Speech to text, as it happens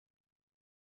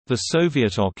The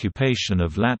Soviet occupation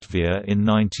of Latvia in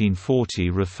 1940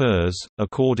 refers,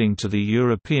 according to the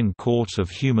European Court of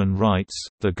Human Rights,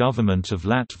 the Government of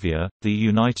Latvia, the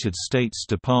United States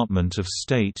Department of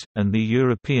State, and the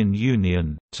European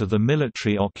Union, to the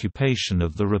military occupation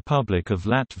of the Republic of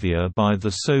Latvia by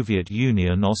the Soviet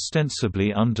Union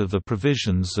ostensibly under the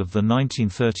provisions of the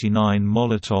 1939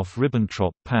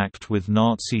 Molotov–Ribbentrop Pact with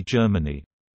Nazi Germany.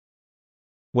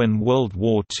 When World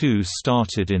War II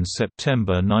started in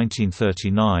September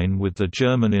 1939 with the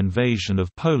German invasion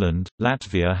of Poland,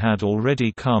 Latvia had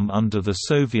already come under the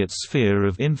Soviet sphere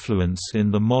of influence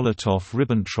in the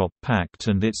Molotov–Ribbentrop Pact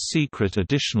and its secret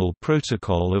additional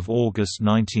protocol of August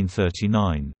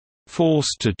 1939.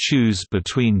 Forced to choose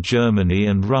between Germany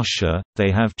and Russia,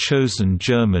 they have chosen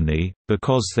Germany,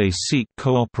 because they seek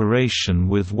cooperation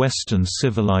with Western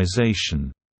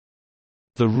civilization.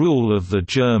 The rule of the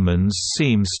Germans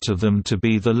seems to them to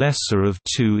be the lesser of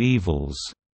two evils.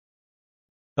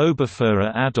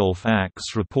 Oberfuhrer Adolf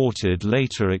Ax reported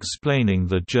later explaining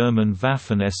the German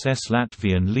Waffen-SS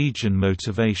Latvian Legion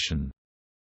motivation.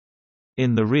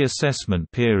 In the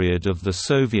reassessment period of the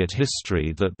Soviet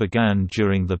history that began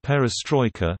during the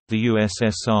Perestroika, the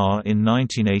USSR in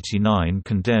 1989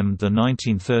 condemned the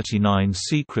 1939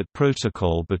 secret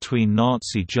protocol between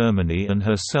Nazi Germany and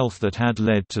herself that had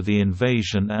led to the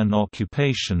invasion and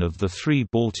occupation of the three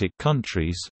Baltic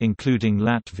countries, including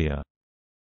Latvia.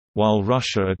 While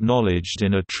Russia acknowledged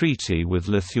in a treaty with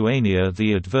Lithuania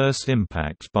the adverse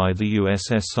impact by the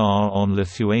USSR on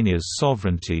Lithuania's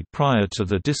sovereignty prior to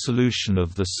the dissolution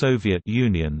of the Soviet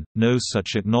Union, no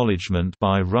such acknowledgement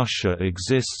by Russia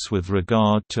exists with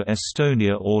regard to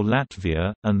Estonia or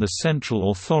Latvia, and the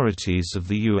central authorities of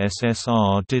the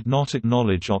USSR did not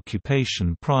acknowledge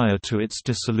occupation prior to its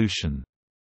dissolution.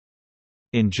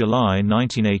 In July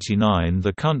 1989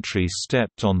 the country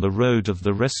stepped on the road of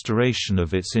the restoration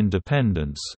of its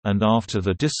independence, and after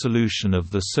the dissolution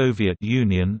of the Soviet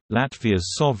Union,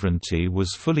 Latvia's sovereignty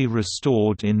was fully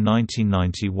restored in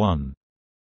 1991.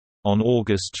 On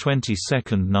August 22,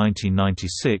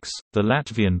 1996, the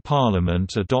Latvian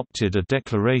parliament adopted a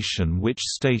declaration which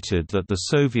stated that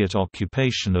the Soviet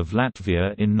occupation of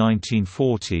Latvia in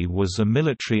 1940 was a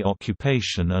military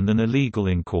occupation and an illegal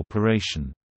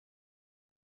incorporation.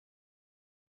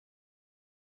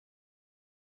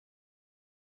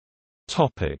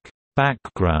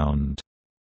 Background.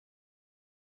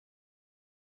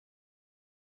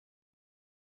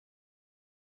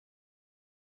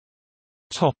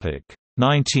 Topic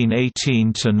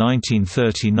 1918 to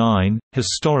 1939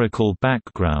 historical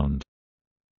background.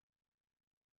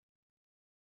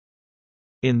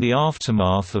 In the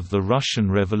aftermath of the Russian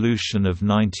Revolution of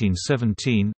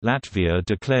 1917, Latvia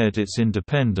declared its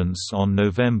independence on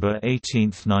November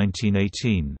 18,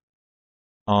 1918.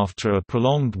 After a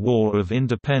prolonged war of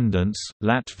independence,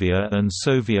 Latvia and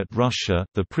Soviet Russia,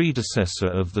 the predecessor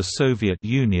of the Soviet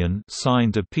Union,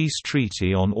 signed a peace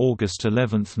treaty on August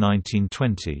 11,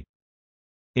 1920.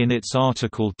 In its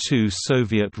Article 2,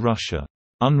 Soviet Russia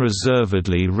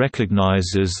unreservedly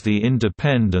recognizes the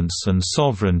independence and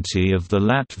sovereignty of the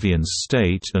Latvian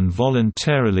state and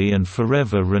voluntarily and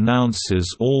forever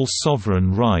renounces all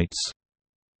sovereign rights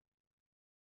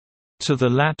to the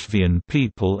Latvian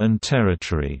people and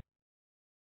territory.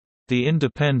 The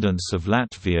independence of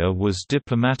Latvia was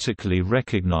diplomatically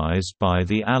recognized by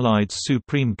the Allied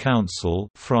Supreme Council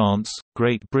France,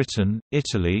 Great Britain,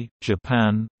 Italy,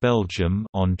 Japan, Belgium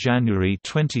on January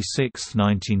 26,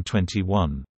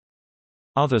 1921.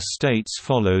 Other states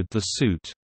followed the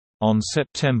suit. On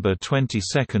September 22,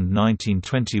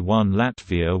 1921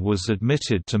 Latvia was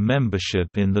admitted to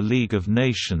membership in the League of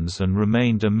Nations and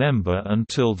remained a member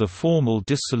until the formal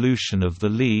dissolution of the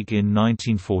League in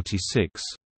 1946.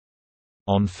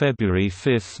 On February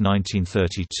 5,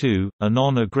 1932, a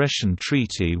non-aggression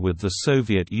treaty with the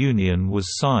Soviet Union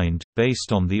was signed,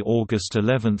 based on the August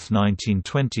 11,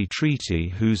 1920 treaty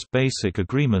whose basic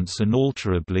agreements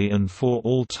inalterably and for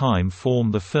all time form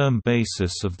the firm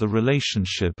basis of the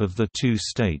relationship of the two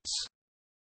states.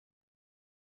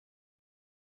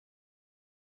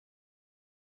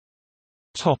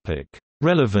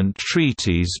 Relevant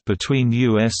treaties between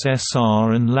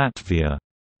USSR and Latvia.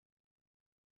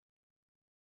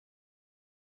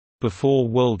 Before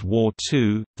World War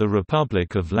II, the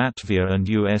Republic of Latvia and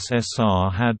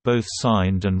USSR had both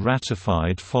signed and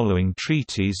ratified following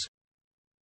treaties: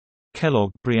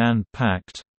 Kellogg-Briand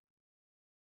Pact,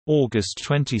 August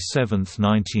 27,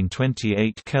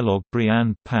 1928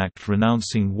 Kellogg-Briand Pact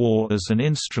renouncing war as an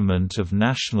instrument of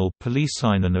national police,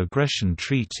 an aggression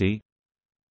treaty,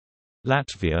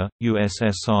 Latvia,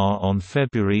 USSR. On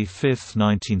February 5,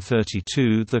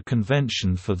 1932, the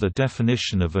Convention for the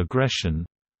Definition of Aggression.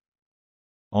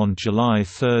 On July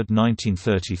 3,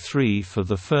 1933, for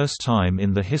the first time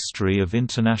in the history of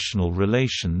international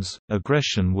relations,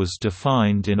 aggression was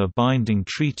defined in a binding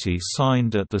treaty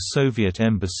signed at the Soviet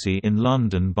Embassy in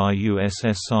London by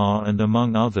USSR and,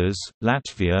 among others,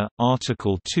 Latvia.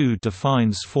 Article 2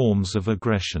 defines forms of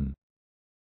aggression.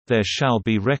 There shall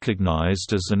be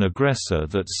recognized as an aggressor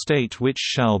that state which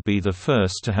shall be the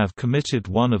first to have committed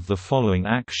one of the following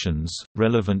actions.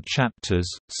 Relevant chapters.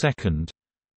 Second,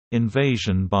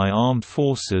 invasion by armed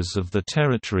forces of the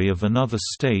territory of another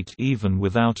state even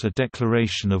without a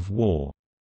declaration of war.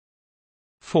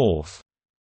 Fourth,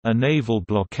 a naval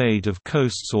blockade of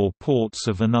coasts or ports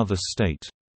of another state.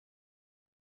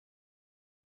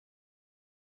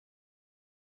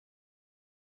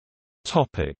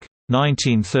 Topic: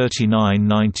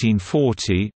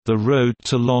 1939–1940, the road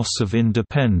to loss of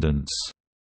independence.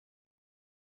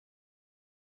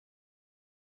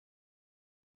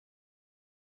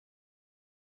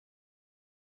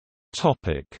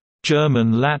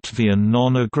 German-Latvian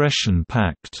Non-Aggression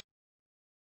Pact.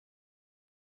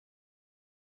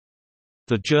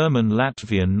 The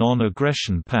German-Latvian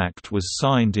Non-Aggression Pact was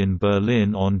signed in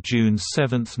Berlin on June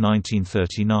 7,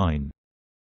 1939.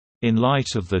 In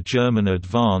light of the German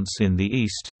advance in the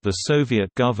east, the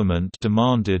Soviet government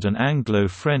demanded an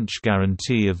Anglo-French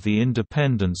guarantee of the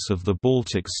independence of the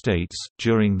Baltic states,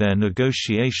 during their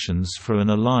negotiations for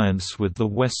an alliance with the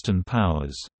Western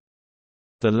powers.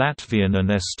 The Latvian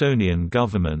and Estonian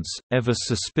governments, ever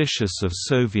suspicious of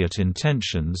Soviet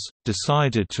intentions,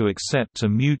 decided to accept a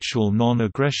mutual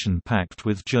non-aggression pact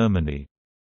with Germany.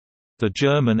 The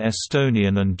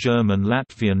German-Estonian and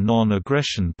German-Latvian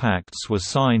non-aggression pacts were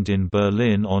signed in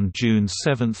Berlin on June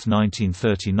 7,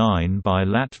 1939 by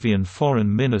Latvian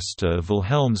Foreign Minister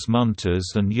Wilhelms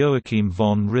Munters and Joachim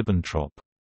von Ribbentrop.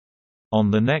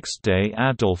 On the next day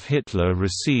Adolf Hitler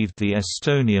received the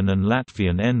Estonian and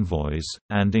Latvian envoys,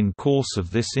 and in course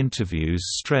of this interviews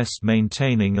stressed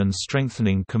maintaining and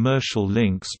strengthening commercial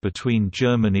links between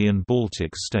Germany and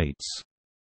Baltic states.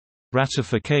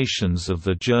 Ratifications of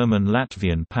the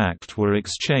German-Latvian Pact were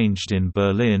exchanged in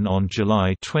Berlin on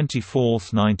July 24,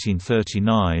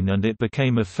 1939, and it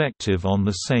became effective on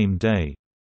the same day.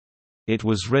 It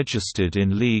was registered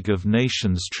in League of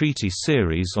Nations Treaty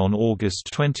Series on August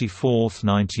 24,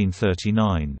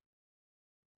 1939.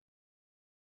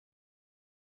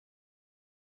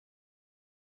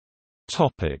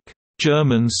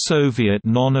 German-Soviet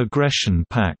Non-Aggression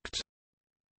Pact.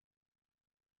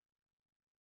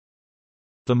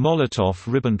 The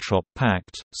Molotov–Ribbentrop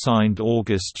Pact, signed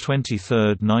August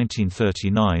 23,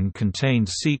 1939, contained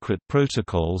secret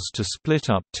protocols to split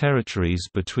up territories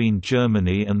between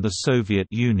Germany and the Soviet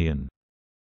Union.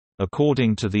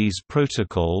 According to these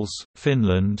protocols,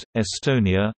 Finland,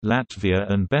 Estonia,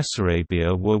 Latvia and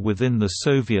Bessarabia were within the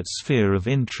Soviet sphere of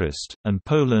interest, and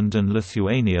Poland and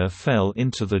Lithuania fell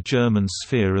into the German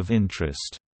sphere of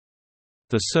interest.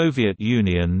 The Soviet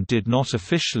Union did not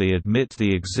officially admit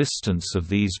the existence of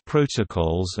these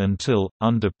protocols until,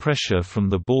 under pressure from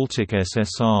the Baltic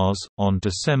SSRs, on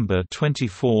December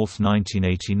 24,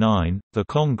 1989, the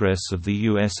Congress of the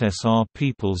USSR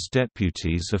People's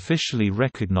Deputies officially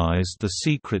recognized the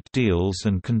secret deals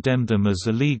and condemned them as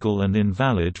illegal and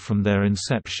invalid from their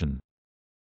inception.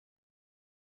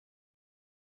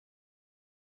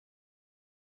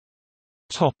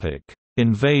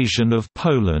 Invasion of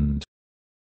Poland.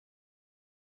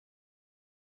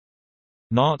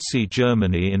 Nazi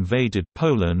Germany invaded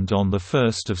Poland on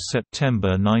 1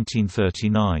 September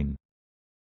 1939.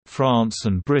 France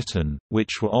and Britain,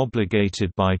 which were obligated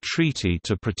by treaty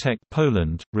to protect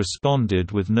Poland,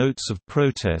 responded with notes of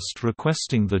protest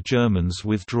requesting the Germans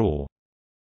withdraw.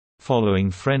 Following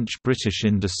French-British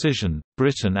indecision,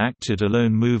 Britain acted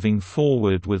alone, moving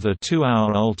forward with a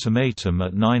 2-hour ultimatum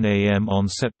at 9 am on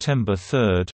September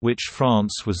 3, which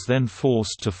France was then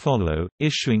forced to follow,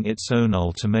 issuing its own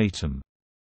ultimatum.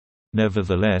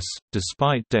 Nevertheless,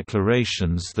 despite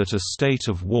declarations that a state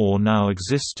of war now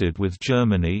existed with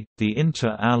Germany, the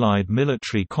inter-Allied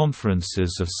military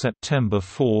conferences of September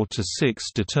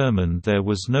 4–6 determined there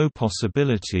was no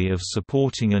possibility of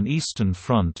supporting an Eastern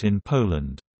Front in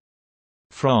Poland.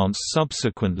 France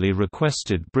subsequently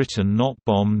requested Britain not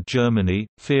bomb Germany,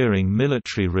 fearing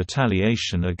military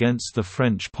retaliation against the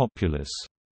French populace.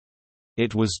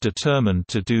 It was determined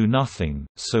to do nothing,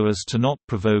 so as to not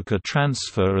provoke a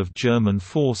transfer of German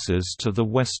forces to the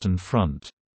Western Front.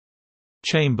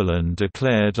 Chamberlain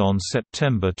declared on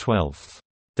September 12,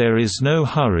 "There is no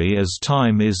hurry as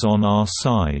time is on our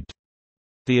side."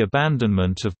 The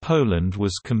abandonment of Poland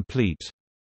was complete.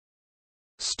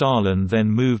 Stalin then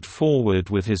moved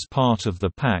forward with his part of the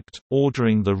pact,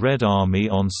 ordering the Red Army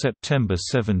on September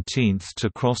 17 to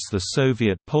cross the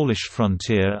Soviet-Polish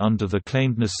frontier under the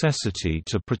claimed necessity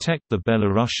to protect the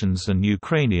Belarusians and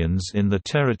Ukrainians in the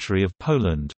territory of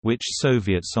Poland, which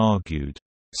Soviets argued,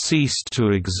 ceased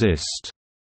to exist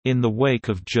in the wake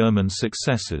of German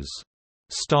successes.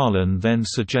 Stalin then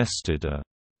suggested a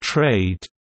 «trade»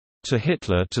 to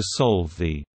Hitler to solve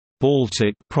the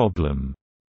 «Baltic problem».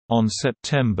 On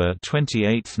September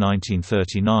 28,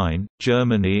 1939,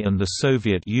 Germany and the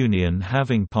Soviet Union,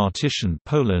 having partitioned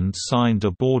Poland, signed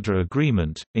a border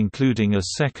agreement, including a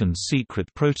second secret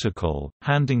protocol,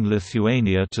 handing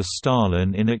Lithuania to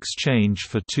Stalin in exchange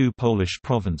for 2 Polish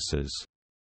provinces.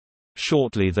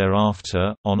 Shortly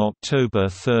thereafter, on October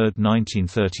 3,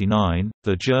 1939,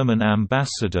 the German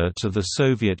ambassador to the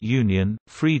Soviet Union,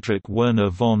 Friedrich Werner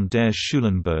von der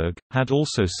Schulenburg, had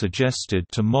also suggested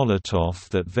to Molotov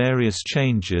that various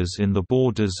changes in the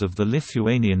borders of the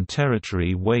Lithuanian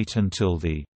territory wait until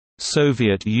the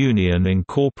Soviet Union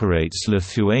incorporates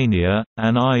Lithuania,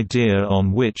 an idea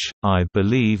on which, I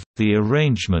believe, the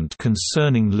arrangement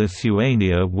concerning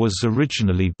Lithuania was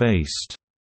originally based.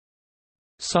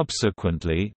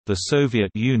 Subsequently, the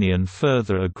Soviet Union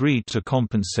further agreed to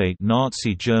compensate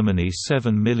Nazi Germany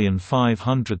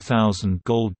 $7,500,000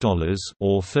 gold dollars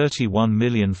or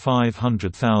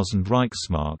 31,500,000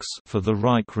 Reichsmarks for the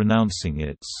Reich renouncing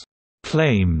its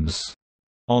claims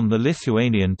on the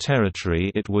Lithuanian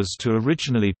territory it was to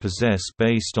originally possess.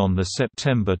 Based on the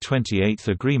September 28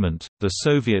 agreement, the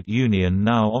Soviet Union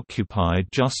now occupied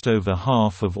just over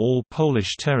half of all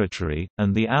Polish territory,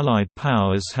 and the Allied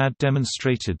powers had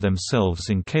demonstrated themselves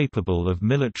incapable of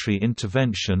military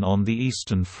intervention on the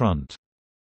Eastern Front.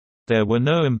 There were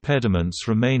no impediments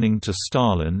remaining to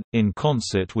Stalin, in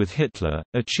concert with Hitler,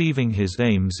 achieving his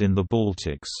aims in the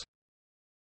Baltics.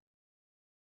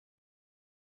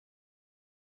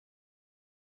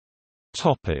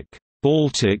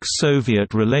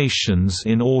 Baltic-Soviet relations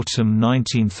in autumn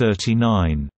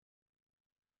 1939.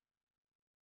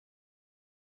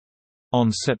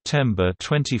 On September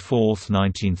 24,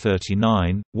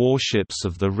 1939, warships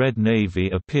of the Red Navy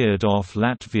appeared off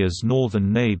Latvia's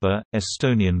northern neighbour,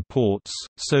 Estonian ports.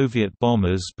 Soviet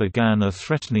bombers began a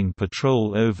threatening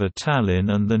patrol over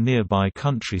Tallinn and the nearby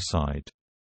countryside.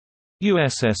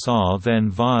 USSR then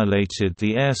violated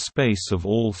the airspace of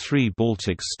all 3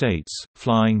 Baltic states,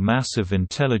 flying massive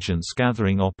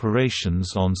intelligence-gathering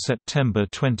operations on September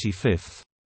 25.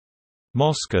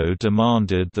 Moscow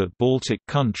demanded that Baltic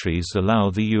countries allow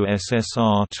the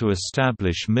USSR to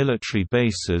establish military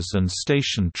bases and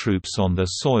station troops on their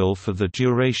soil for the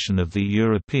duration of the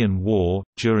European War.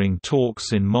 During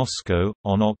talks in Moscow,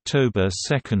 on October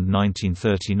 2,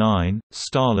 1939,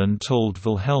 Stalin told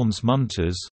Wilhelms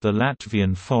Munters, the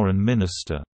Latvian foreign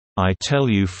minister, "I tell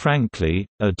you frankly,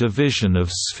 a division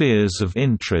of spheres of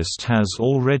interest has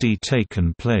already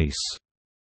taken place.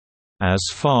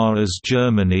 As far as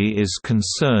Germany is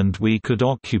concerned, we could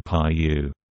occupy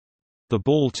you." The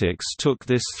Baltics took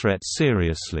this threat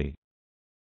seriously.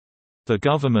 The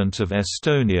government of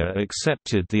Estonia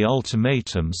accepted the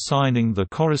ultimatum, signing the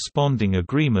corresponding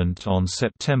agreement on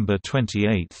September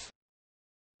 28.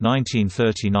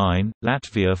 1939,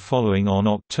 Latvia following on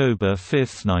October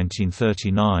 5,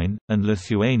 1939, and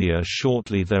Lithuania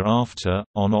shortly thereafter,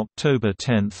 on October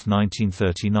 10,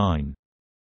 1939.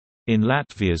 In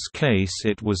Latvia's case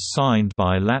it was signed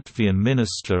by Latvian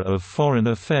Minister of Foreign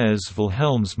Affairs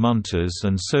Wilhelms Munters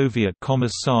and Soviet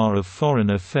Commissar of Foreign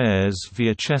Affairs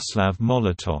Vyacheslav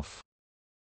Molotov.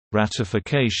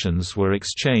 Ratifications were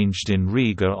exchanged in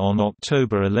Riga on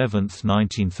October 11,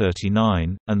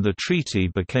 1939, and the treaty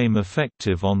became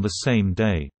effective on the same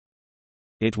day.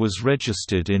 It was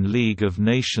registered in League of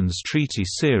Nations Treaty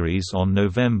Series on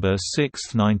November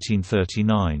 6,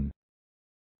 1939.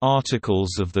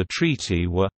 Articles of the treaty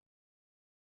were: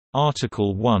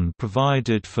 Article 1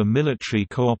 provided for military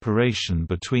cooperation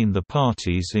between the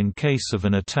parties in case of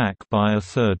an attack by a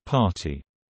third party.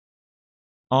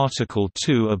 Article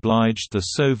 2 obliged the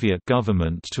Soviet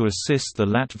government to assist the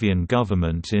Latvian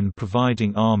government in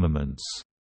providing armaments.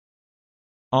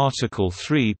 Article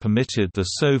 3 permitted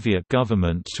the Soviet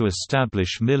government to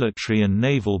establish military and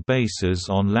naval bases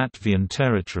on Latvian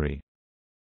territory.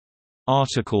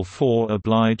 Article 4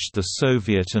 obliged the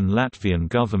Soviet and Latvian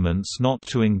governments not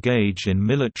to engage in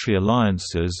military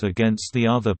alliances against the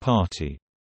other party.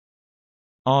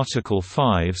 Article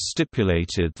 5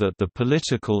 stipulated that the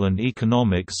political and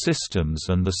economic systems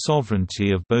and the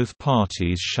sovereignty of both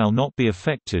parties shall not be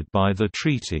affected by the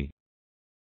treaty.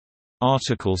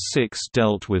 Article 6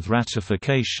 dealt with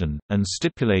ratification, and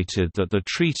stipulated that the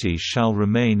treaty shall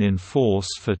remain in force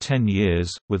for 10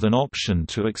 years, with an option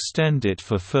to extend it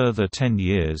for further 10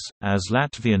 years. As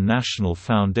Latvian National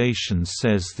Foundation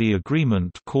says, the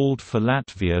agreement called for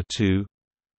Latvia to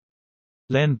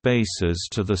lend bases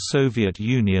to the Soviet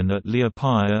Union at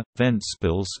Liepāja,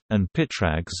 Ventspils, and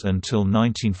Pitrags until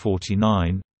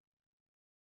 1949,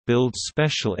 build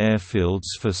special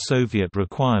airfields for Soviet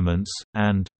requirements,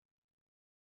 and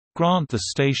grant the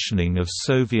stationing of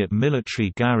Soviet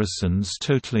military garrisons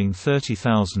totaling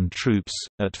 30,000 troops.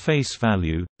 At face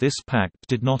value, this pact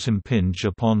did not impinge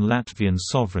upon Latvian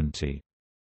sovereignty.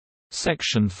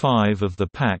 Section 5 of the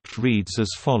pact reads as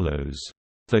follows: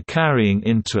 "The carrying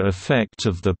into effect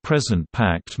of the present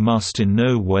pact must in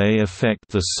no way affect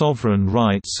the sovereign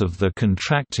rights of the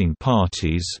contracting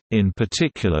parties, in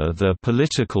particular their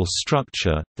political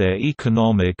structure, their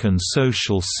economic and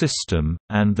social system,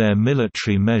 and their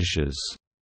military measures.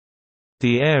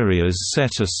 The areas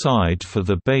set aside for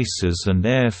the bases and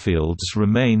airfields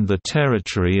remain the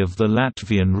territory of the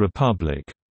Latvian Republic."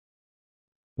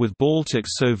 With Baltic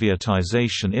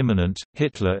Sovietization imminent,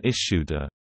 Hitler issued a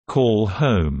call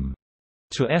home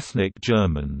to ethnic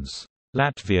Germans.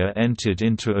 Latvia entered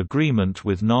into agreement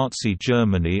with Nazi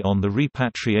Germany on the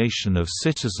repatriation of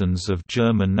citizens of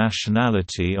German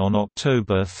nationality on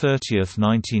October 30,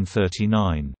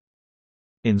 1939.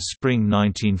 In spring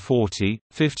 1940,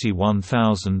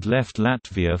 51,000 left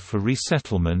Latvia for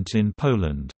resettlement in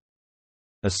Poland.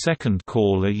 A second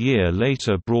call a year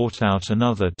later brought out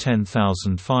another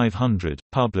 10,500.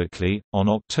 Publicly, on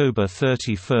October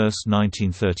 31,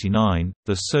 1939,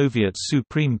 the Soviet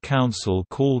Supreme Council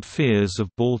called fears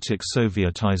of Baltic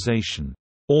Sovietization,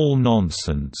 all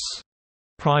nonsense.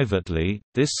 Privately,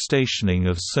 this stationing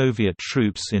of Soviet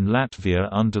troops in Latvia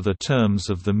under the terms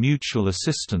of the Mutual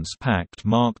Assistance Pact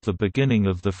marked the beginning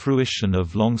of the fruition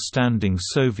of long-standing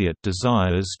Soviet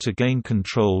desires to gain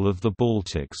control of the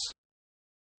Baltics.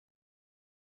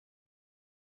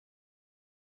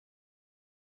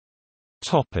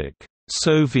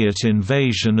 Soviet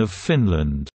invasion of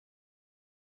Finland.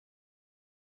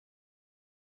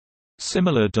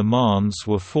 Similar demands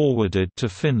were forwarded to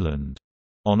Finland.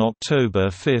 On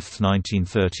October 5,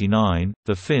 1939,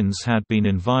 the Finns had been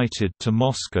invited to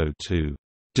Moscow to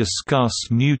discuss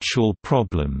mutual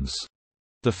problems.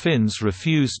 The Finns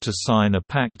refused to sign a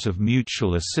pact of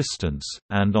mutual assistance,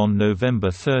 and on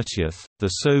November 30, the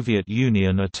Soviet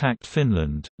Union attacked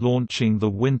Finland, launching the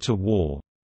Winter War.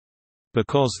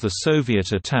 Because the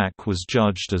Soviet attack was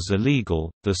judged as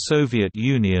illegal, the Soviet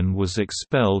Union was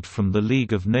expelled from the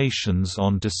League of Nations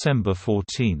on December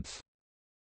 14.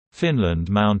 Finland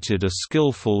mounted a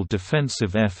skillful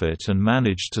defensive effort and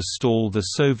managed to stall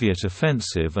the Soviet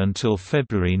offensive until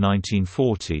February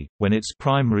 1940, when its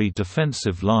primary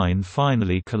defensive line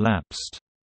finally collapsed.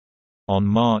 On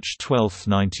March 12,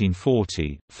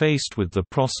 1940, faced with the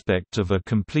prospect of a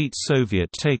complete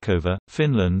Soviet takeover,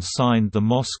 Finland signed the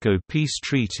Moscow Peace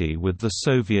Treaty with the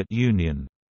Soviet Union.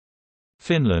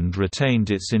 Finland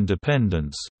retained its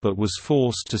independence, but was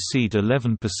forced to cede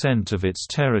 11% of its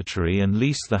territory and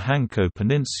lease the Hanko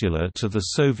Peninsula to the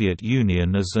Soviet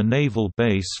Union as a naval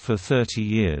base for 30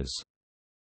 years.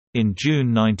 In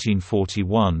June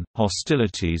 1941,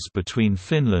 hostilities between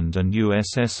Finland and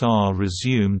USSR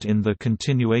resumed in the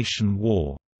Continuation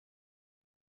War.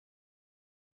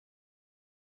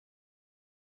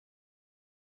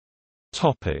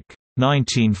 Topic: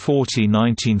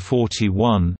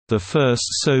 1940–1941, the first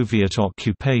Soviet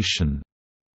occupation.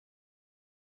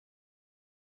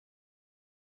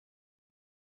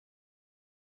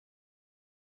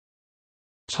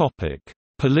 Topic: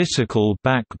 Political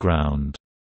background.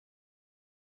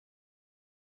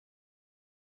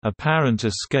 Apparent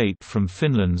escape from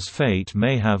Finland's fate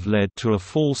may have led to a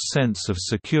false sense of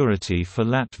security for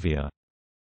Latvia.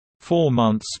 4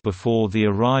 months before the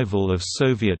arrival of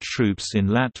Soviet troops in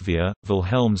Latvia,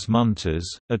 Vilhelms Munters,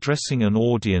 addressing an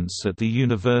audience at the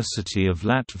University of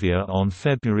Latvia on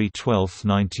February 12,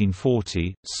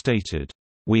 1940, stated,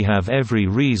 "We have every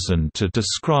reason to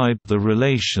describe the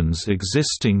relations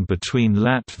existing between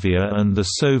Latvia and the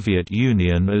Soviet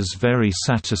Union as very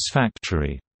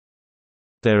satisfactory.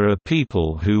 There are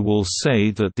people who will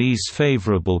say that these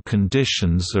favorable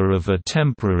conditions are of a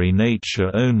temporary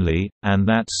nature only, and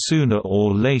that sooner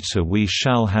or later we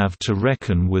shall have to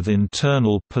reckon with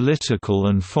internal political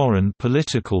and foreign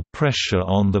political pressure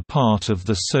on the part of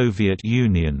the Soviet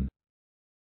Union.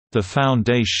 The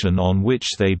foundation on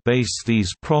which they base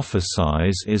these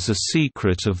prophecies is a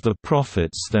secret of the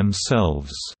prophets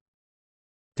themselves.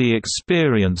 "The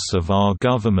experience of our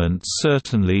government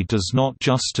certainly does not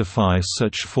justify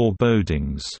such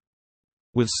forebodings."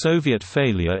 With Soviet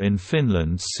failure in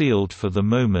Finland sealed for the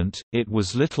moment, it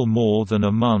was little more than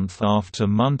a month after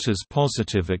Munter's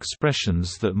positive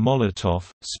expressions that Molotov,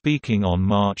 speaking on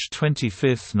March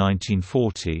 25,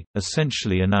 1940,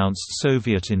 essentially announced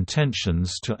Soviet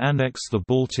intentions to annex the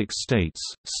Baltic states,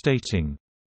 stating,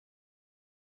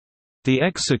 "The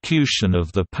execution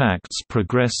of the pacts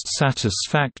progressed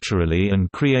satisfactorily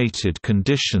and created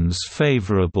conditions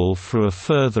favorable for a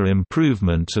further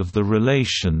improvement of the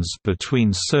relations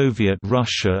between Soviet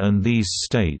Russia and these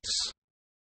states."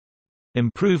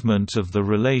 Improvement of the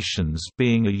relations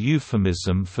being a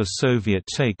euphemism for Soviet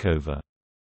takeover.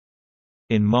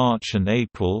 In March and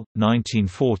April,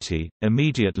 1940,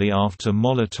 immediately after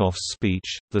Molotov's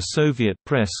speech, the Soviet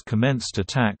press commenced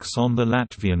attacks on the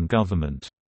Latvian government.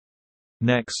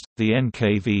 Next, the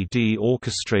NKVD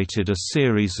orchestrated a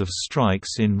series of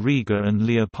strikes in Riga and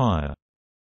Liepaja.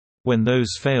 When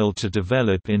those failed to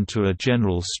develop into a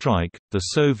general strike, the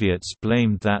Soviets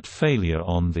blamed that failure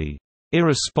on the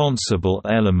irresponsible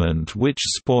element which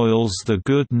spoils the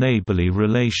good neighborly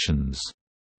relations.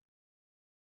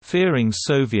 Fearing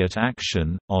Soviet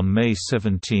action, on May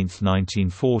 17,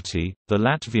 1940, the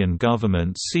Latvian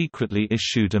government secretly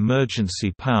issued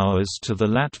emergency powers to the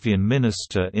Latvian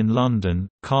minister in London,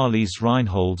 Kārlis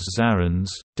Reinholds Zarins,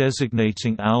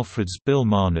 designating Alfreds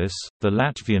Bilmanis, the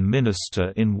Latvian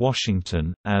minister in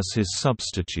Washington, as his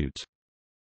substitute.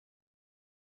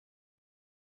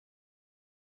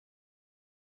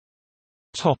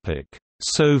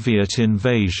 Soviet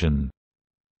invasion.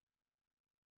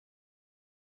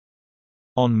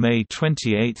 On May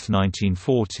 28,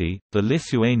 1940, the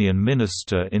Lithuanian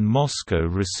minister in Moscow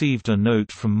received a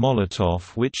note from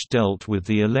Molotov which dealt with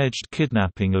the alleged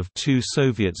kidnapping of 2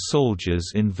 Soviet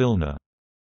soldiers in Vilna.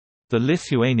 The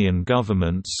Lithuanian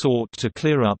government sought to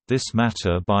clear up this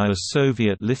matter by a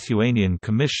Soviet-Lithuanian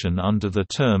commission under the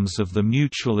terms of the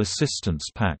Mutual Assistance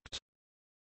Pact.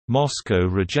 Moscow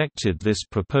rejected this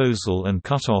proposal and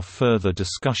cut off further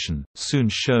discussion, soon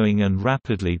showing and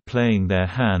rapidly playing their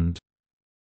hand.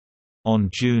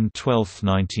 On June 12,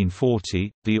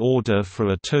 1940, the order for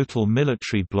a total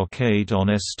military blockade on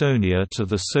Estonia to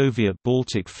the Soviet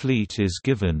Baltic Fleet is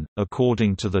given,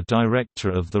 according to the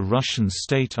director of the Russian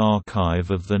State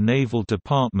Archive of the Naval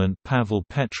Department Pavel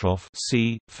Petrov,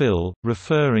 c. Phil,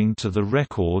 referring to the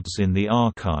records in the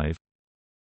archive.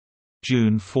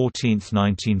 June 14,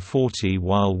 1940.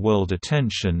 While world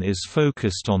attention is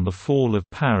focused on the fall of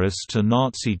Paris to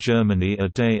Nazi Germany a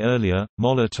day earlier,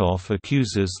 Molotov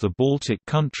accuses the Baltic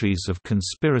countries of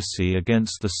conspiracy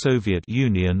against the Soviet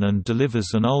Union and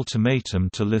delivers an ultimatum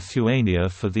to Lithuania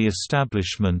for the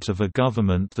establishment of a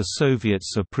government the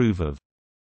Soviets approve of.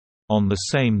 On the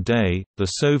same day, the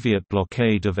Soviet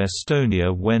blockade of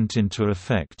Estonia went into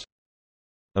effect.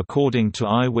 According to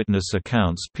eyewitness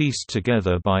accounts pieced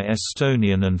together by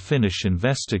Estonian and Finnish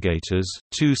investigators,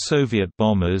 2 Soviet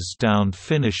bombers downed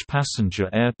Finnish passenger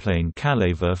airplane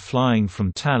Kaleva flying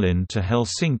from Tallinn to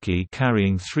Helsinki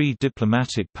carrying 3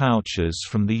 diplomatic pouches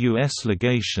from the U.S.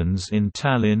 legations in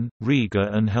Tallinn,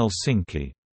 Riga and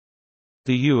Helsinki.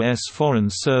 The U.S. Foreign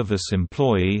Service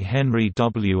employee Henry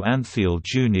W. Anthiel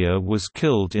Jr. was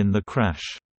killed in the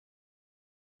crash.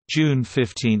 June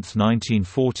 15,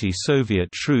 1940, Soviet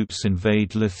troops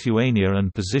invade Lithuania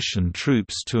and position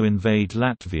troops to invade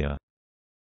Latvia.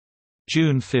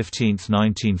 June 15,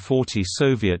 1940,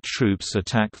 Soviet troops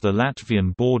attack the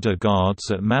Latvian border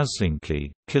guards at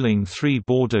Maslinki, killing 3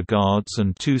 border guards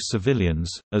and 2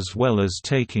 civilians, as well as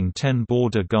taking 10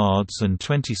 border guards and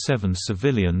 27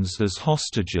 civilians as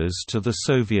hostages to the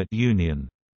Soviet Union.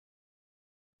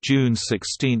 June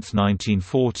 16,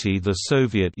 1940, the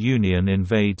Soviet Union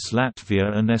invades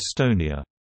Latvia and Estonia.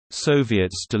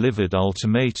 Soviets delivered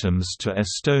ultimatums to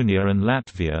Estonia and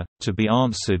Latvia, to be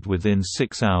answered within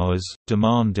 6 hours,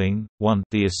 demanding, 1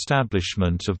 the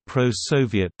establishment of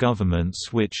pro-Soviet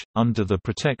governments which, under the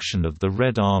protection of the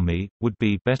Red Army, would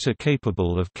be better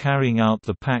capable of carrying out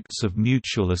the pacts of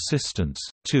mutual assistance,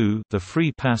 2 the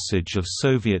free passage of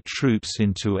Soviet troops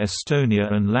into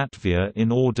Estonia and Latvia in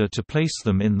order to place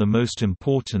them in the most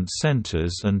important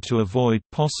centers and to avoid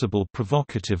possible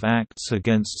provocative acts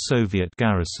against Soviet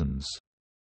garrisons.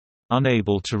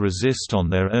 Unable to resist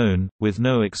on their own, with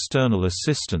no external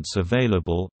assistance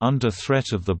available, under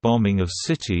threat of the bombing of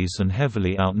cities and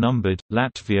heavily outnumbered,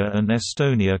 Latvia and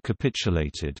Estonia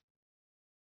capitulated.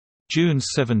 June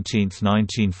 17,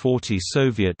 1940,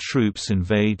 Soviet troops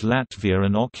invade Latvia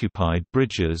and occupied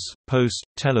bridges, post,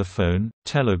 telephone,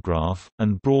 telegraph,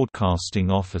 and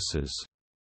broadcasting offices.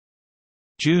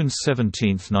 June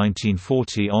 17,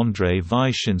 1940 Andrei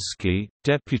Vyshinsky,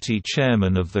 deputy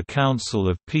chairman of the Council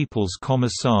of People's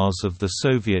Commissars of the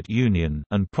Soviet Union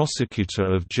and prosecutor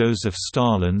of Joseph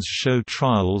Stalin's show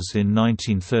trials in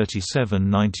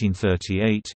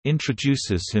 1937–1938,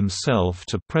 introduces himself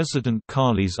to President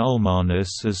Karlis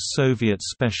Ulmanis as Soviet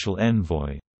Special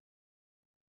Envoy.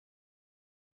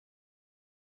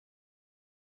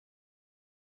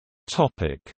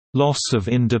 Loss of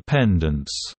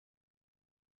independence.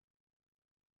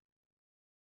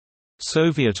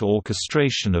 Soviet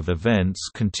orchestration of events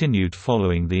continued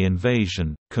following the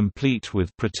invasion, complete with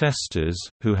protesters,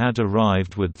 who had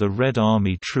arrived with the Red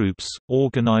Army troops,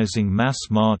 organizing mass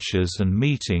marches and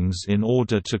meetings in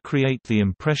order to create the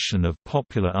impression of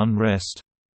popular unrest.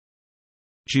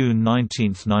 June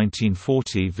 19,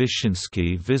 1940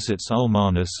 Vyshinsky visits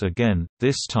Ulmanis again,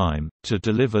 this time, to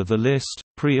deliver the list,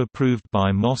 pre-approved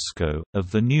by Moscow, of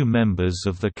the new members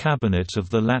of the cabinet of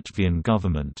the Latvian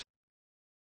government.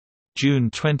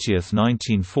 June 20,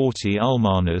 1940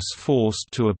 Ulmanis forced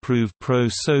to approve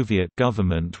pro-Soviet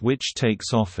government which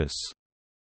takes office.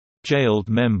 Jailed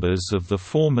members of the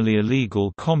formerly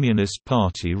illegal Communist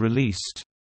Party released.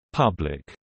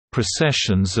 Public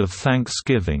processions of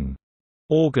Thanksgiving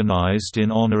organized in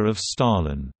honor of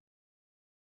Stalin.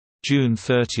 June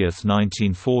 30,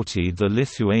 1940 the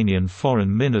Lithuanian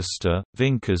Foreign Minister,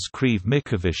 Vinkas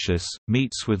Krivmikovičius,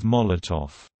 meets with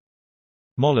Molotov.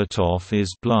 Molotov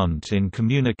is blunt in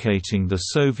communicating the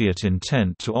Soviet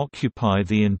intent to occupy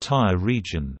the entire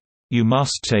region. You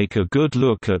must take a good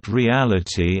look at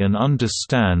reality and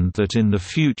understand that in the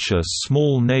future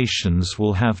small nations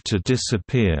will have to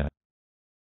disappear.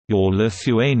 Your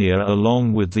Lithuania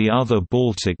along with the other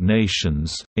Baltic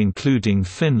nations, including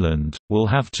Finland, will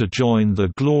have to join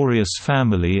the glorious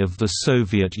family of the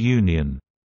Soviet Union.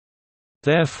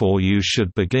 Therefore you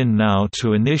should begin now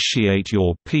to initiate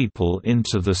your people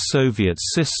into the Soviet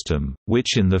system,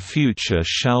 which in the future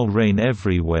shall reign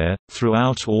everywhere,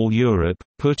 throughout all Europe,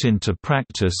 put into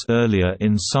practice earlier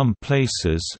in some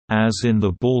places, as in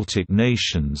the Baltic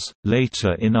nations,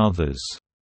 later in others.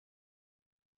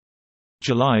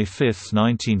 July 5,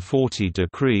 1940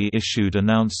 decree issued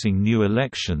announcing new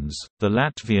elections. The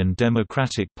Latvian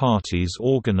democratic parties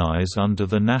organize under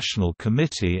the National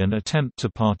Committee and attempt to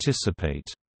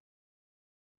participate.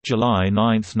 July 9,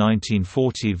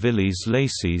 1940 Vilis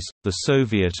Lasis, the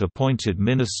Soviet-appointed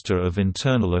Minister of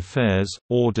Internal Affairs,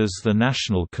 orders the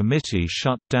National Committee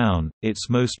shut down, its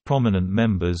most prominent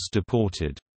members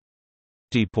deported.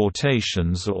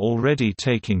 Deportations are already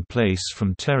taking place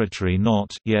from territory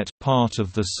not yet part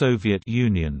of the Soviet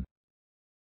Union.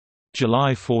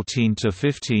 July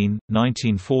 14–15,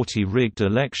 1940 rigged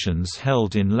elections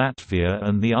held in Latvia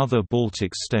and the other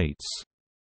Baltic states.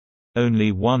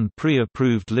 Only one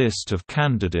pre-approved list of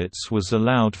candidates was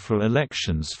allowed for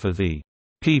elections for the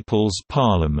People's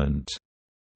Parliament.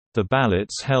 The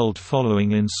ballots held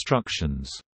following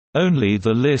instructions. Only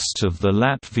the list of the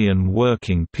Latvian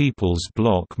Working People's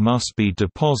Bloc must be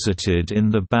deposited in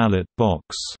the ballot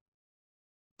box.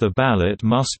 The ballot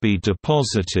must be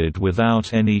deposited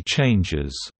without any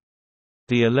changes.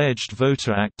 The alleged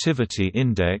voter activity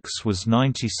index was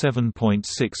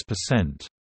 97.6%.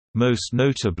 Most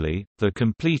notably, the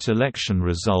complete election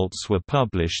results were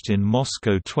published in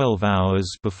Moscow 12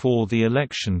 hours before the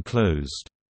election closed.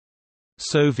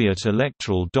 Soviet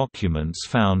electoral documents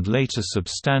found later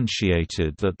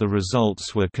substantiated that the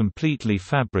results were completely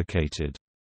fabricated.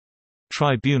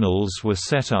 Tribunals were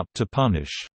set up to punish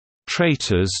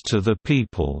traitors to the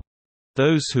people,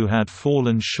 those who had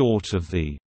fallen short of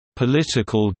the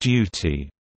political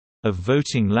duty of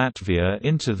voting Latvia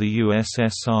into the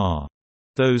USSR.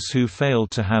 Those who failed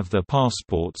to have their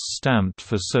passports stamped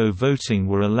for so voting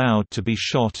were allowed to be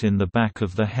shot in the back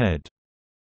of the head.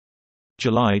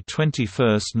 July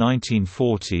 21,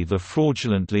 1940 the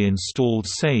fraudulently installed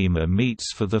Sejma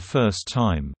meets for the first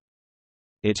time.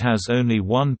 It has only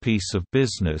one piece of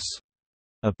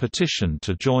business—a petition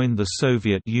to join the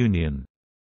Soviet Union.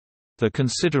 The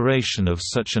consideration of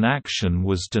such an action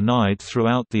was denied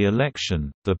throughout the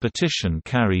election, the petition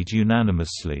carried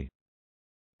unanimously.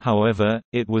 However,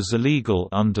 it was illegal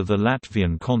under the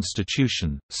Latvian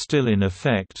constitution, still in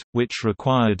effect, which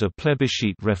required a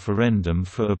plebiscite referendum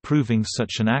for approving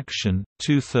such an action,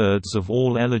 2/3 of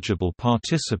all eligible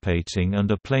participating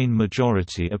and a plain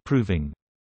majority approving.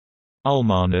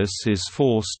 Ulmanis is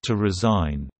forced to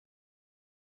resign.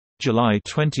 July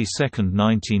 22,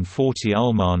 1940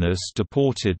 Ulmanis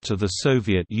deported to the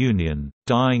Soviet Union,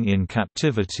 dying in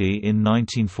captivity in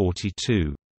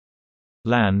 1942.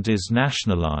 Land is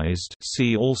nationalized,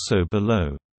 see also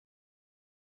below.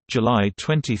 July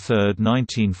 23,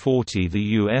 1940, the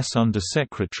U.S.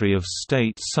 Under-Secretary of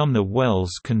State Sumner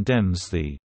Welles condemns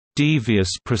the "devious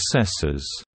processes"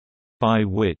 by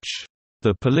which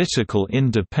the political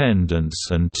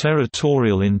independence and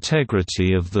territorial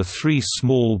integrity of the three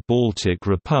small Baltic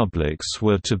republics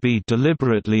were to be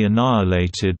deliberately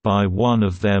annihilated by one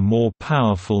of their more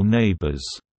powerful neighbors.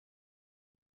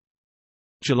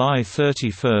 July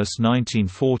 31,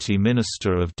 1940,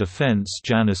 Minister of Defense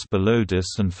Janis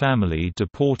Balodis and family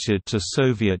deported to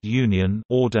Soviet Union,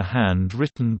 order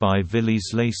handwritten by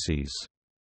Vilis Lacies.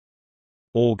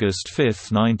 August 5,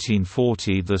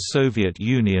 1940, the Soviet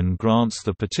Union grants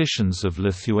the petitions of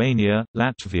Lithuania,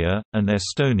 Latvia, and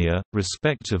Estonia,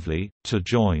 respectively, to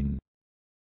join.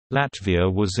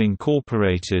 Latvia was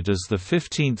incorporated as the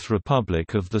 15th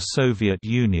Republic of the Soviet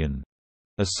Union.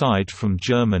 Aside from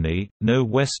Germany, no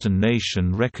Western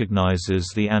nation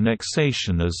recognizes the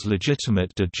annexation as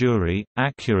legitimate de jure.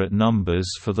 Accurate numbers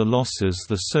for the losses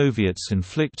the Soviets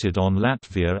inflicted on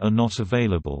Latvia are not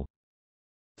available.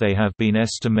 They have been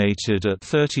estimated at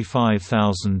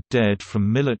 35,000 dead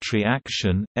from military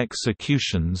action,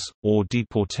 executions, or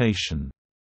deportation.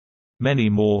 Many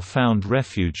more found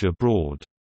refuge abroad.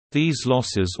 These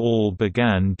losses all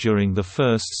began during the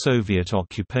first Soviet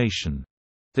occupation.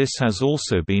 This has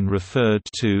also been referred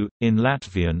to, in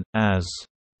Latvian, as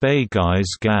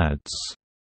Beigais gads,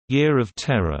 Year of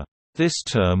Terror. This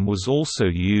term was also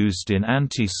used in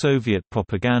anti-Soviet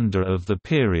propaganda of the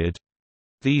period.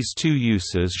 These two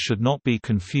uses should not be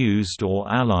confused or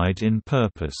allied in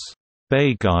purpose.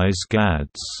 Beigais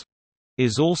gads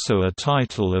is also a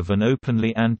title of an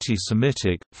openly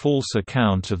anti-Semitic, false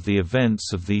account of the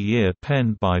events of the year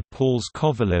penned by Pauls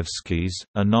Kovalevskis,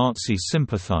 a Nazi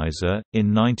sympathizer.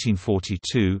 In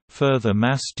 1942, further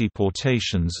mass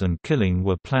deportations and killing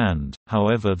were planned,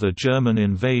 however the German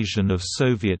invasion of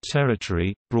Soviet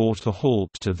territory brought a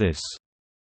halt to this.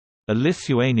 A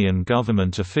Lithuanian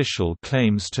government official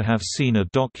claims to have seen a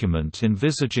document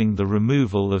envisaging the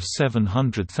removal of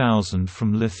 700,000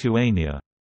 from Lithuania.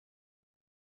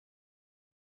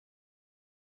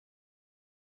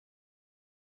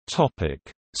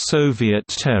 Soviet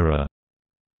terror.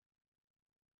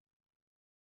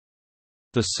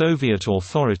 The Soviet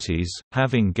authorities,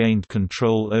 having gained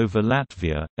control over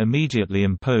Latvia, immediately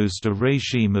imposed a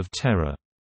regime of terror.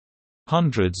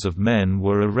 Hundreds of men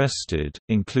were arrested,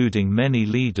 including many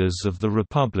leaders of the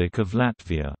Republic of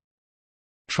Latvia.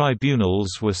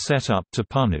 Tribunals were set up to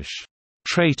punish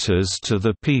traitors to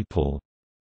the people.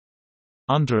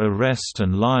 Under arrest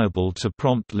and liable to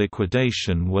prompt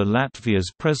liquidation were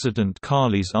Latvia's President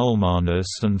Kārlis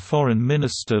Ulmanis and Foreign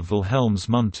Minister Vilhelms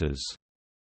Muntas.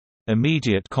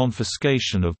 Immediate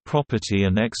confiscation of property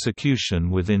and execution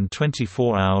within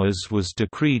 24 hours was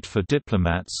decreed for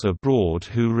diplomats abroad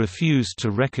who refused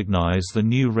to recognize the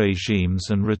new regimes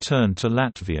and return to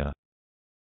Latvia.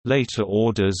 Later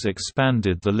orders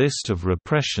expanded the list of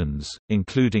repressions,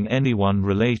 including anyone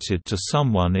related to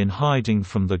someone in hiding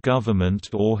from the government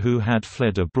or who had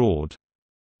fled abroad,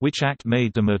 which act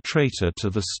made them a traitor to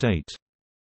the state.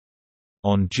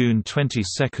 On June 22,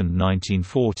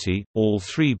 1940, all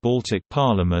three Baltic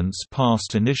parliaments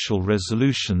passed initial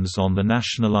resolutions on the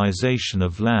nationalization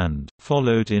of land,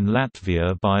 followed in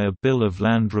Latvia by a Bill of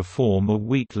Land Reform a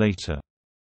week later.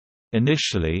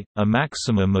 Initially, a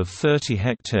maximum of 30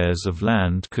 hectares of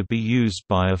land could be used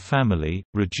by a family,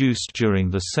 reduced during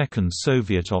the second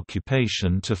Soviet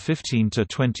occupation to 15 to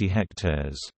 20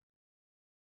 hectares.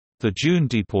 The June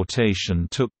deportation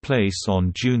took place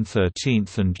on June 13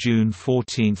 and June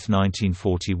 14,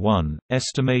 1941,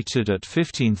 estimated at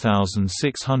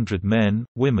 15,600 men,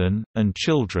 women, and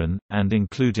children, and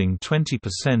including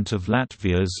 20% of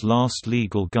Latvia's last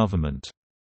legal government.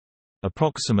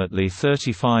 Approximately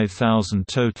 35,000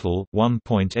 total,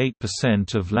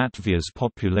 1.8% of Latvia's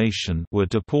population, were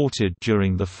deported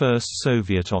during the first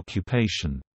Soviet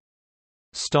occupation.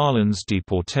 Stalin's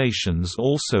deportations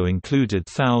also included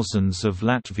thousands of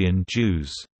Latvian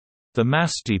Jews. The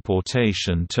mass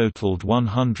deportation totaled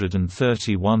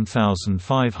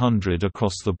 131,500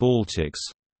 across the Baltics.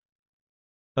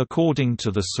 According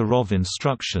to the Serov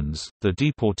instructions, the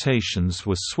deportations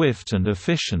were swift and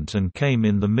efficient and came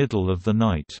in the middle of the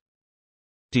night.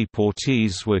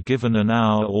 Deportees were given an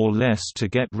hour or less to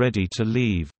get ready to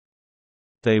leave.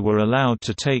 They were allowed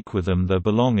to take with them their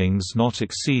belongings not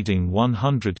exceeding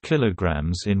 100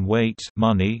 kilograms in weight,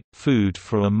 money, food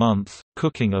for a month,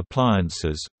 cooking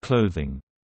appliances, clothing.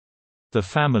 The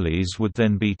families would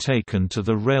then be taken to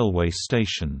the railway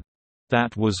station.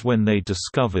 That was when they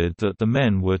discovered that the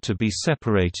men were to be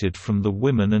separated from the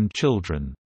women and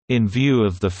children. In view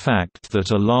of the fact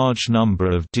that a large number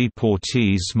of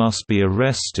deportees must be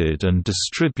arrested and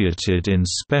distributed in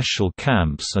special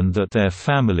camps and that their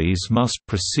families must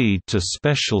proceed to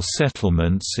special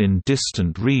settlements in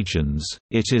distant regions,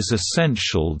 it is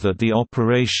essential that the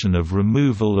operation of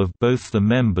removal of both the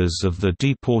members of the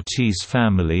deportee's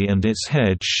family and its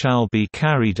head shall be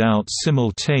carried out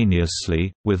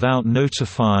simultaneously, without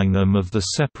notifying them of the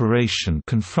separation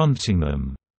confronting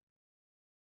them.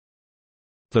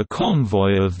 The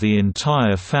convoy of the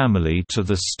entire family to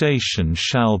the station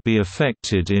shall be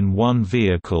effected in one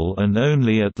vehicle, and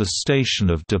only at the station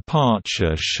of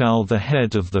departure shall the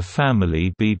head of the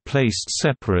family be placed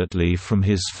separately from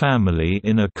his family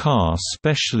in a car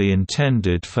specially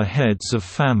intended for heads of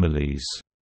families.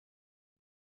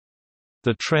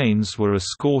 The trains were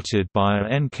escorted by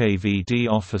an NKVD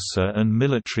officer and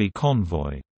military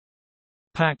convoy.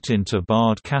 Packed into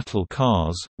barred cattle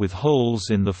cars, with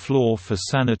holes in the floor for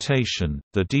sanitation,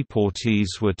 the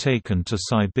deportees were taken to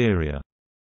Siberia.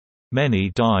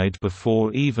 Many died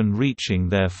before even reaching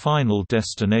their final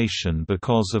destination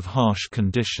because of harsh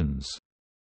conditions.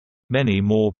 Many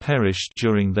more perished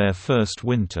during their first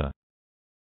winter.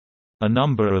 A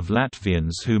number of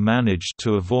Latvians who managed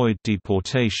to avoid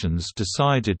deportations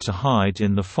decided to hide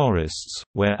in the forests,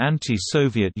 where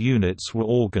anti-Soviet units were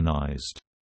organized.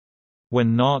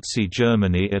 When Nazi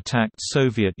Germany attacked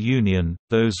Soviet Union,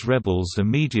 those rebels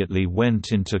immediately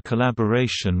went into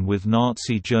collaboration with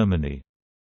Nazi Germany.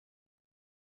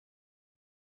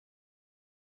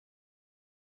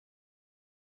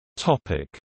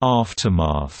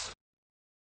 Aftermath.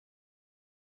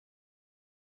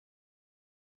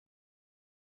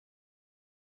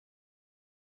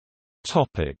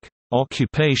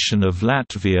 Occupation of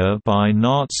Latvia by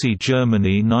Nazi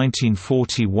Germany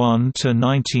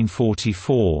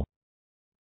 1941–1944.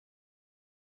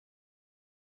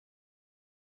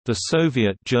 The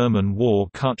Soviet–German War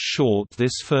cut short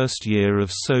this first year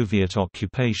of Soviet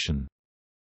occupation.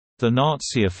 The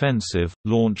Nazi offensive,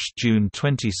 launched June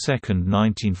 22,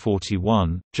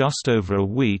 1941, just over a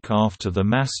week after the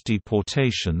mass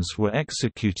deportations were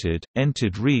executed,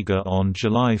 entered Riga on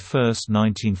July 1,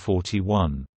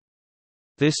 1941.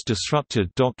 This disrupted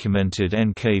documented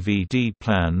NKVD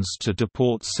plans to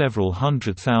deport several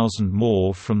 100,000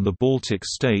 more from the Baltic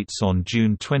states on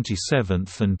June 27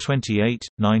 and 28,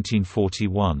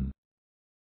 1941.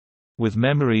 With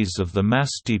memories of the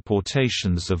mass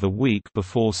deportations of a week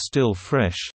before still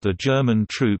fresh, the German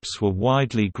troops were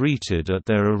widely greeted at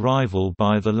their arrival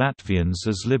by the Latvians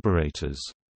as liberators.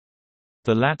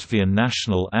 The Latvian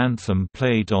national anthem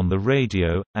played on the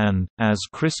radio, and, as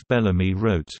Chris Bellamy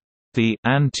wrote, "The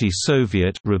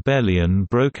anti-Soviet rebellion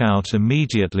broke out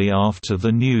immediately after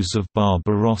the news of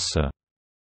Barbarossa."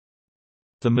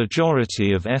 The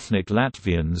majority of ethnic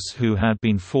Latvians who had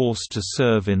been forced to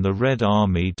serve in the Red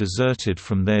Army deserted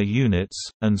from their units,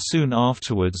 and soon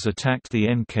afterwards attacked the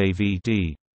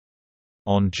NKVD.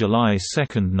 On July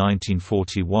 2,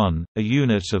 1941, a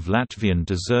unit of Latvian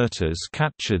deserters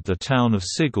captured the town of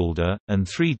Sigulda, and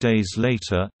 3 days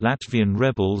later, Latvian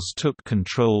rebels took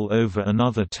control over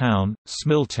another town,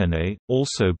 Smiltene,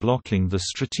 also blocking the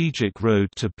strategic road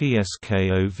to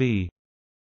Pskov.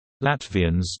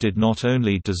 Latvians did not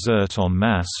only desert en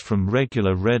masse from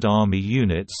regular Red Army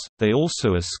units, they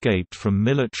also escaped from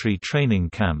military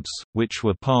training camps, which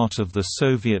were part of the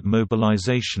Soviet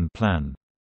mobilization plan.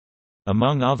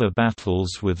 Among other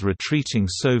battles with retreating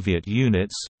Soviet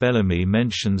units, Bellamy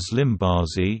mentions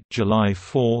Limbazi (July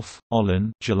 4),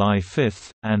 Olen (July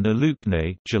 5), and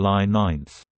Alukne (July 9).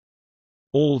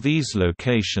 All these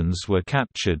locations were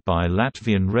captured by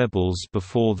Latvian rebels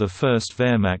before the first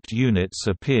Wehrmacht units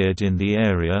appeared in the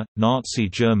area. Nazi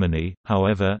Germany,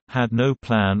 however, had no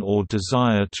plan or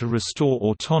desire to restore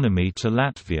autonomy to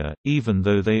Latvia, even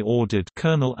though they ordered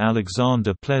Colonel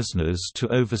Alexander Plesners to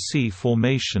oversee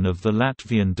formation of the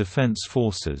Latvian Defence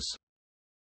Forces.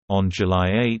 On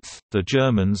July 8, the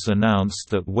Germans announced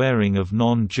that wearing of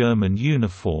non-German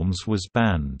uniforms was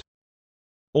banned.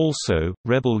 Also,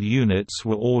 rebel units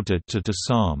were ordered to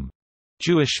disarm.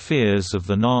 Jewish fears of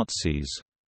the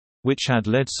Nazis—which had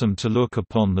led some to look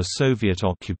upon the Soviet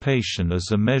occupation as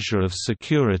a measure of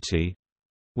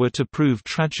security—were to prove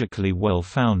tragically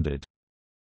well-founded.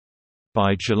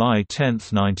 By July 10,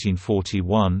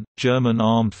 1941, German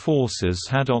armed forces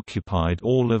had occupied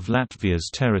all of Latvia's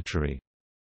territory.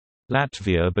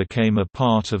 Latvia became a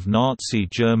part of Nazi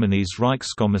Germany's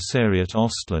Reichskommissariat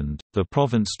Ostland, the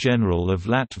province general of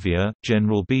Latvia,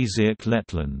 Generalbezirk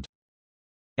Letland.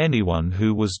 anyone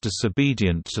who was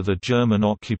disobedient to the German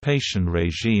occupation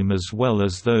regime as well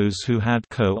as those who had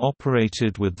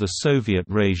cooperated with the Soviet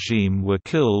regime were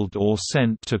killed or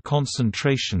sent to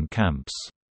concentration camps.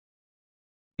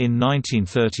 In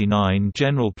 1939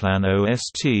 Generalplan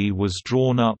Ost was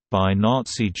drawn up by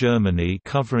Nazi Germany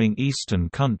covering eastern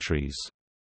countries.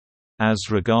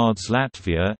 As regards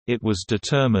Latvia, it was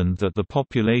determined that the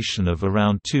population of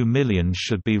around 2 million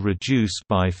should be reduced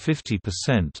by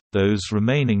 50%, those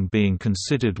remaining being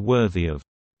considered worthy of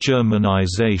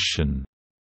Germanization.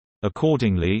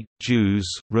 Accordingly, Jews,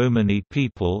 Romani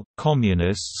people,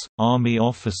 communists, army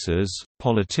officers,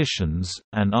 politicians,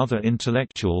 and other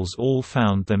intellectuals all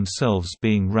found themselves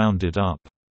being rounded up.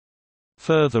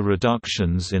 Further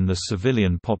reductions in the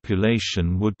civilian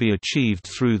population would be achieved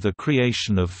through the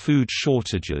creation of food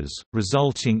shortages,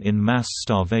 resulting in mass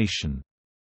starvation.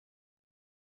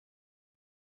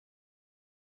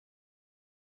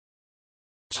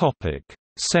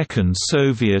 Second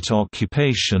Soviet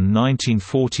occupation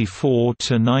 1944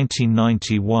 to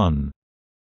 1991.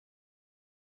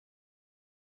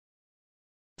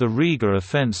 The Riga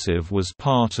offensive was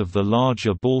part of the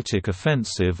larger Baltic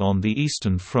offensive on the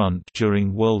Eastern Front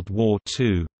during World War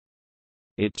II.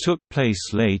 It took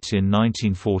place late in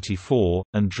 1944,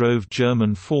 and drove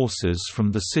German forces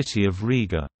from the city of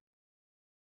Riga.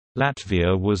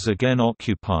 Latvia was again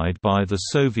occupied by the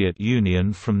Soviet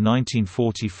Union from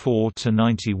 1944 to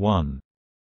 1991.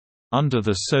 Under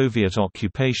the Soviet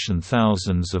occupation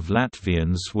thousands of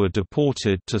Latvians were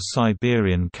deported to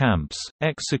Siberian camps,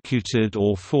 executed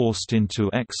or forced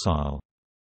into exile.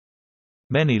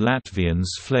 Many Latvians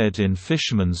fled in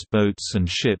fishermen's boats and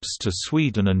ships to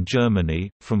Sweden and Germany,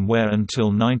 from where until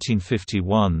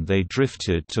 1951 they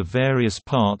drifted to various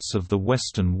parts of the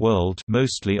Western world,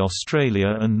 mostly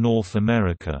Australia and North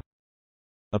America.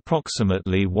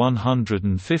 Approximately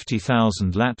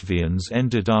 150,000 Latvians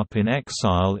ended up in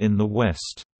exile in the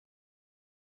West.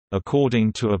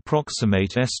 According to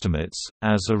approximate estimates,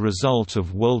 as a result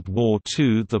of World War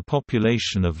II the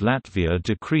population of Latvia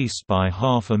decreased by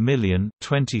 500,000,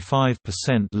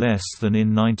 25% less than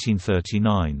in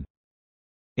 1939.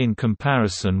 In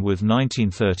comparison with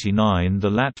 1939 the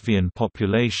Latvian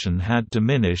population had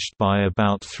diminished by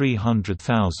about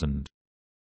 300,000.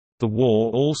 The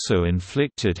war also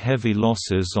inflicted heavy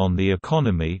losses on the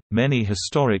economy, many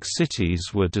historic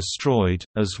cities were destroyed,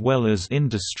 as well as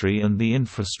industry and the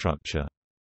infrastructure.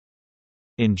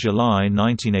 In July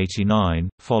 1989,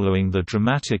 following the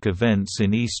dramatic events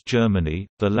in East Germany,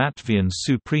 the Latvian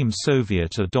Supreme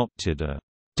Soviet adopted a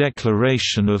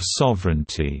 «declaration of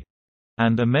sovereignty»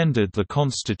 and amended the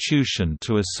constitution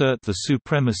to assert the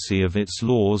supremacy of its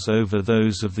laws over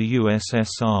those of the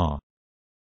USSR.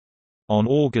 On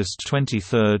August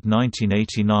 23,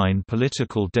 1989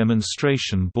 political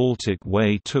demonstration Baltic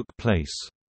Way took place.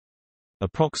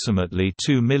 Approximately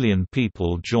 2 million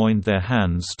people joined their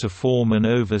hands to form an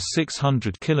over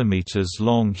 600 km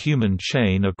long human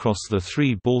chain across the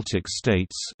three Baltic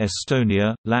states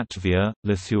Estonia, Latvia,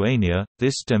 Lithuania.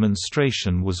 This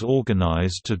demonstration was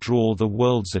organized to draw the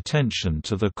world's attention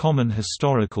to the common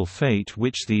historical fate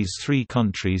which these three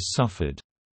countries suffered.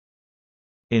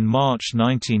 In March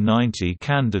 1990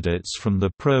 candidates from the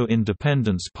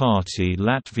pro-independence party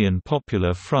Latvian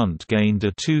Popular Front gained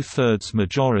a two-thirds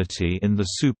majority in the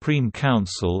Supreme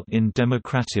Council in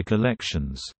democratic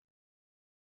elections.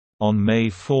 On May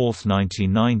 4,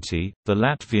 1990, the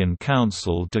Latvian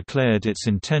Council declared its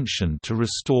intention to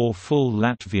restore full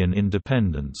Latvian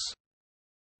independence.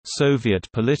 Soviet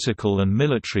political and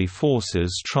military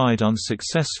forces tried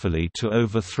unsuccessfully to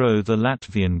overthrow the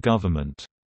Latvian government.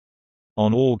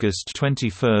 On August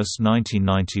 21,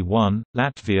 1991,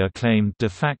 Latvia claimed de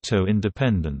facto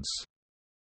independence.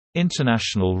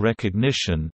 International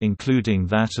recognition, including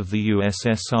that of the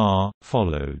USSR,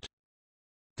 followed.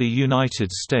 The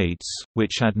United States,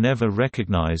 which had never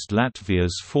recognized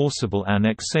Latvia's forcible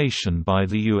annexation by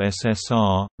the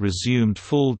USSR, resumed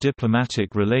full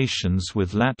diplomatic relations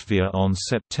with Latvia on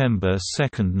September 2,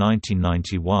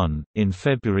 1991. In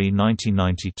February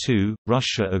 1992,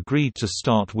 Russia agreed to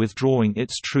start withdrawing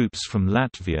its troops from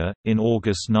Latvia. In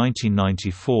August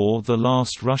 1994, the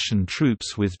last Russian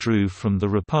troops withdrew from the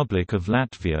Republic of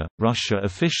Latvia. Russia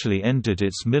officially ended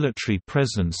its military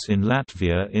presence in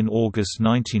Latvia in August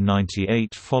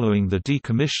 1998 following the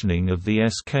decommissioning of the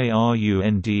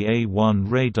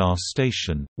SKRUNDA-1 radar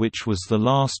station, which was the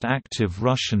last active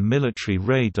Russian military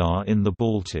radar in the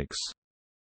Baltics.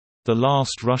 The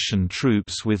last Russian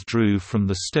troops withdrew from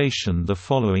the station the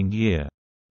following year.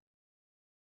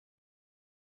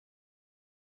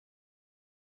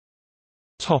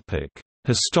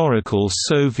 Historical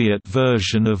Soviet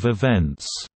version of events.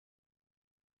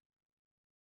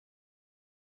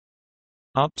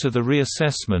 Up to the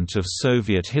reassessment of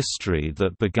Soviet history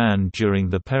that began during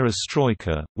the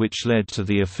perestroika, which led to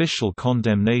the official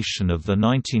condemnation of the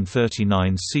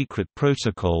 1939 secret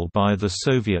protocol by the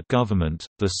Soviet government,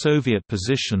 the Soviet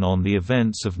position on the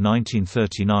events of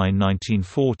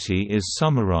 1939–1940 is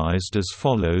summarized as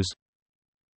follows.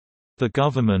 The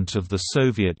government of the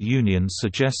Soviet Union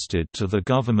suggested to the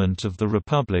government of the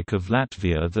Republic of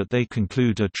Latvia that they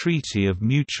conclude a treaty of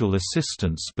mutual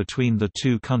assistance between the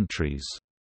two countries.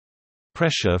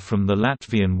 Pressure from the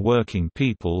Latvian working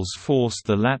peoples forced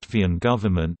the Latvian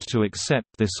government to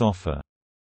accept this offer.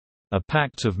 A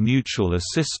pact of mutual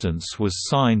assistance was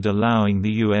signed allowing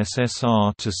the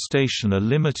USSR to station a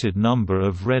limited number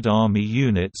of Red Army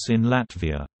units in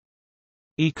Latvia.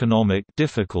 Economic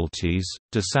difficulties,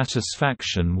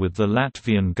 dissatisfaction with the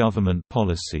Latvian government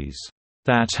policies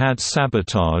that had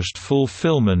sabotaged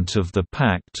fulfillment of the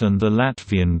pact and the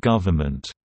Latvian government,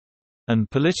 and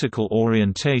political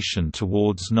orientation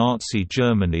towards Nazi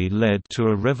Germany led to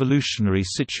a revolutionary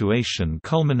situation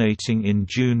culminating in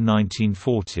June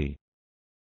 1940.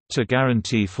 To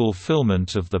guarantee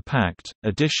fulfillment of the pact,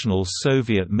 additional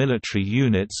Soviet military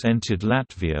units entered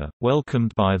Latvia,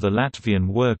 welcomed by the Latvian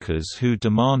workers who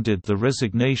demanded the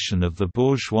resignation of the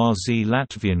bourgeoisie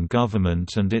Latvian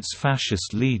government and its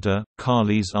fascist leader,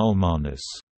 Kārlis Ulmanis.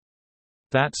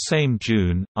 That same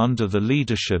June, under the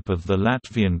leadership of the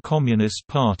Latvian Communist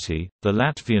Party, the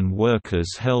Latvian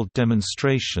workers held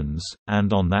demonstrations,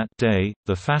 and on that day,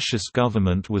 the fascist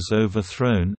government was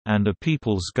overthrown, and a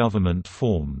people's government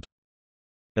formed.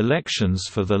 Elections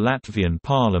for the Latvian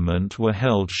parliament were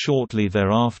held shortly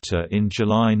thereafter in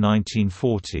July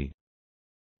 1940.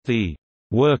 The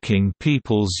Working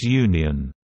People's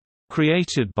Union,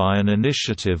 created by an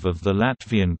initiative of the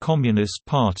Latvian Communist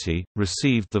Party,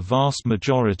 received the vast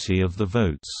majority of the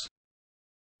votes.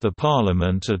 The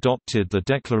parliament adopted the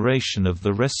Declaration of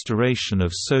the Restoration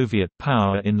of Soviet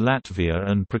Power in Latvia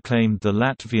and proclaimed the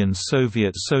Latvian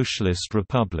Soviet Socialist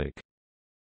Republic.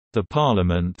 The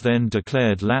parliament then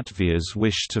declared Latvia's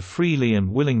wish to freely and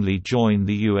willingly join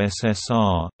the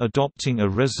USSR, adopting a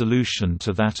resolution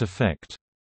to that effect.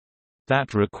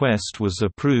 That request was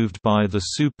approved by the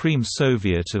Supreme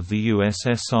Soviet of the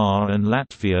USSR and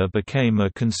Latvia became a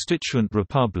constituent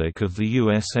republic of the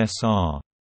USSR.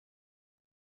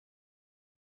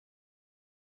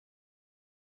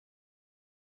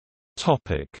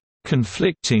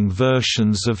 Conflicting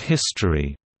versions of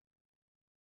history.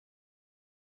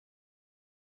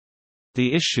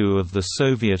 The issue of the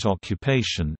Soviet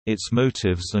occupation, its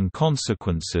motives and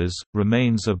consequences,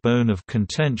 remains a bone of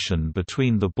contention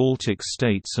between the Baltic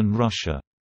states and Russia.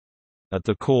 At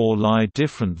the core lie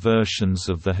different versions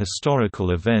of the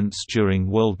historical events during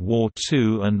World War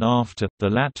II and after, the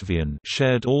Latvian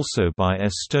shared also by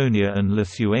Estonia and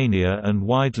Lithuania and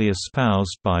widely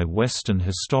espoused by Western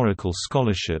historical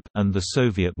scholarship, and the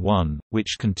Soviet one,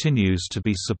 which continues to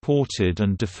be supported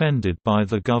and defended by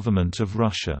the government of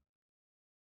Russia.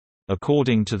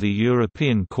 According to the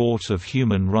European Court of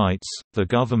Human Rights, the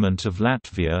government of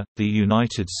Latvia, the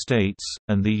United States,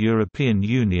 and the European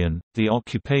Union, the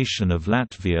occupation of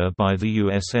Latvia by the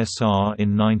USSR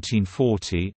in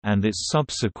 1940, and its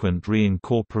subsequent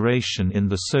reincorporation in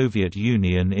the Soviet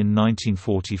Union in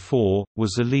 1944,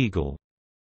 was illegal.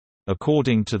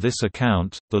 According to this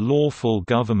account, the lawful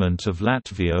government of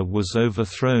Latvia was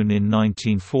overthrown in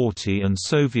 1940 and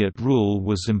Soviet rule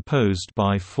was imposed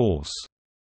by force.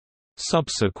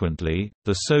 Subsequently,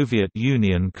 the Soviet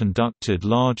Union conducted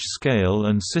large-scale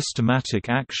and systematic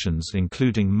actions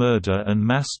including murder and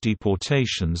mass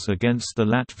deportations against the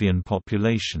Latvian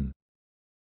population.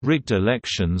 Rigged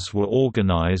elections were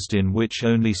organized in which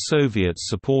only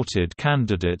Soviet-supported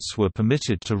candidates were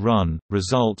permitted to run.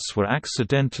 Results were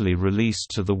accidentally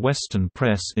released to the Western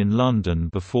press in London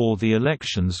before the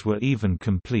elections were even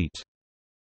complete.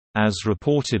 As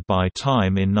reported by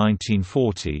Time in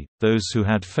 1940, those who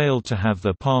had failed to have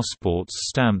their passports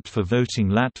stamped for voting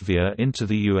Latvia into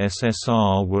the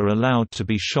USSR were allowed to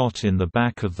be shot in the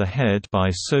back of the head by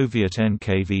Soviet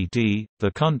NKVD.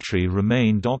 The country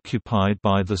remained occupied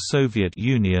by the Soviet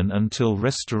Union until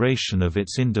restoration of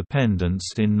its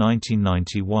independence in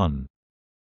 1991.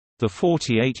 The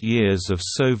 48 years of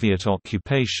Soviet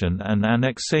occupation and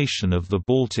annexation of the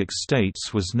Baltic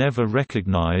states was never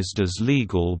recognized as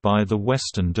legal by the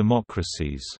Western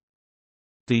democracies.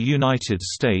 The United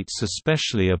States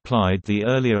especially applied the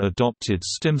earlier adopted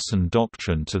Stimson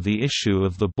Doctrine to the issue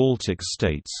of the Baltic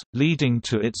states, leading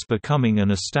to its becoming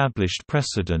an established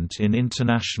precedent in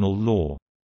international law.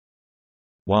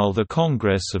 While the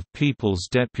Congress of People's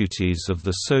Deputies of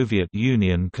the Soviet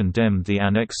Union condemned the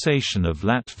annexation of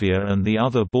Latvia and the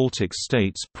other Baltic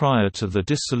states prior to the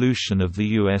dissolution of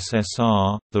the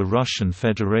USSR, the Russian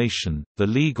Federation, the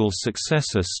legal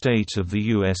successor state of the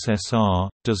USSR,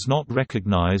 does not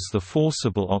recognize the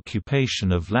forcible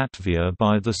occupation of Latvia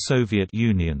by the Soviet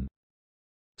Union.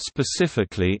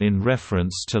 Specifically in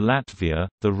reference to Latvia,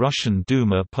 the Russian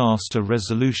Duma passed a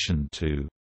resolution to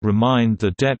remind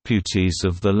the deputies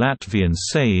of the Latvian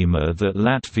Saeima that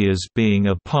Latvia's being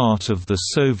a part of the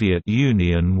Soviet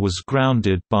Union was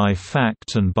grounded by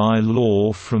fact and by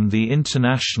law from the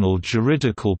international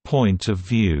juridical point of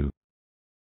view.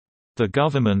 The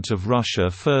government of Russia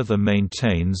further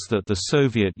maintains that the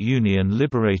Soviet Union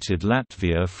liberated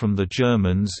Latvia from the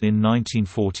Germans in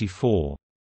 1944.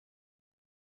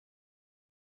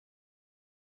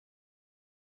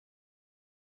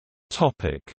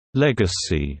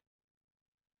 Legacy.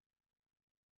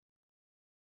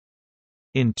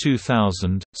 In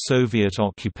 2000, Soviet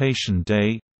Occupation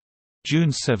Day,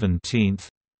 June 17,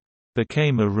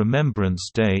 became a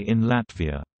Remembrance Day in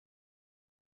Latvia.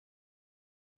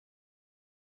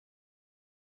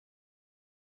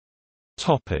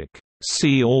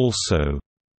 See also: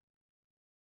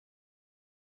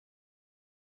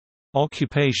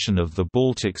 Occupation of the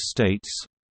Baltic states,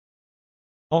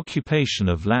 Occupation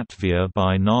of Latvia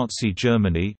by Nazi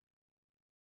Germany,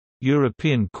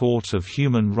 European Court of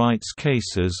Human Rights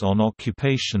cases on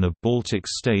occupation of Baltic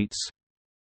states,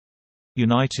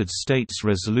 United States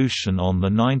resolution on the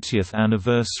 90th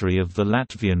anniversary of the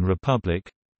Latvian Republic,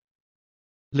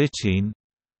 Litine,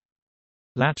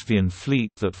 Latvian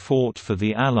fleet that fought for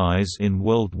the Allies in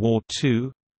World War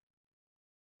II,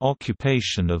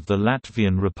 Occupation of the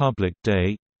Latvian Republic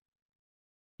Day.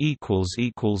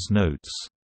 Notes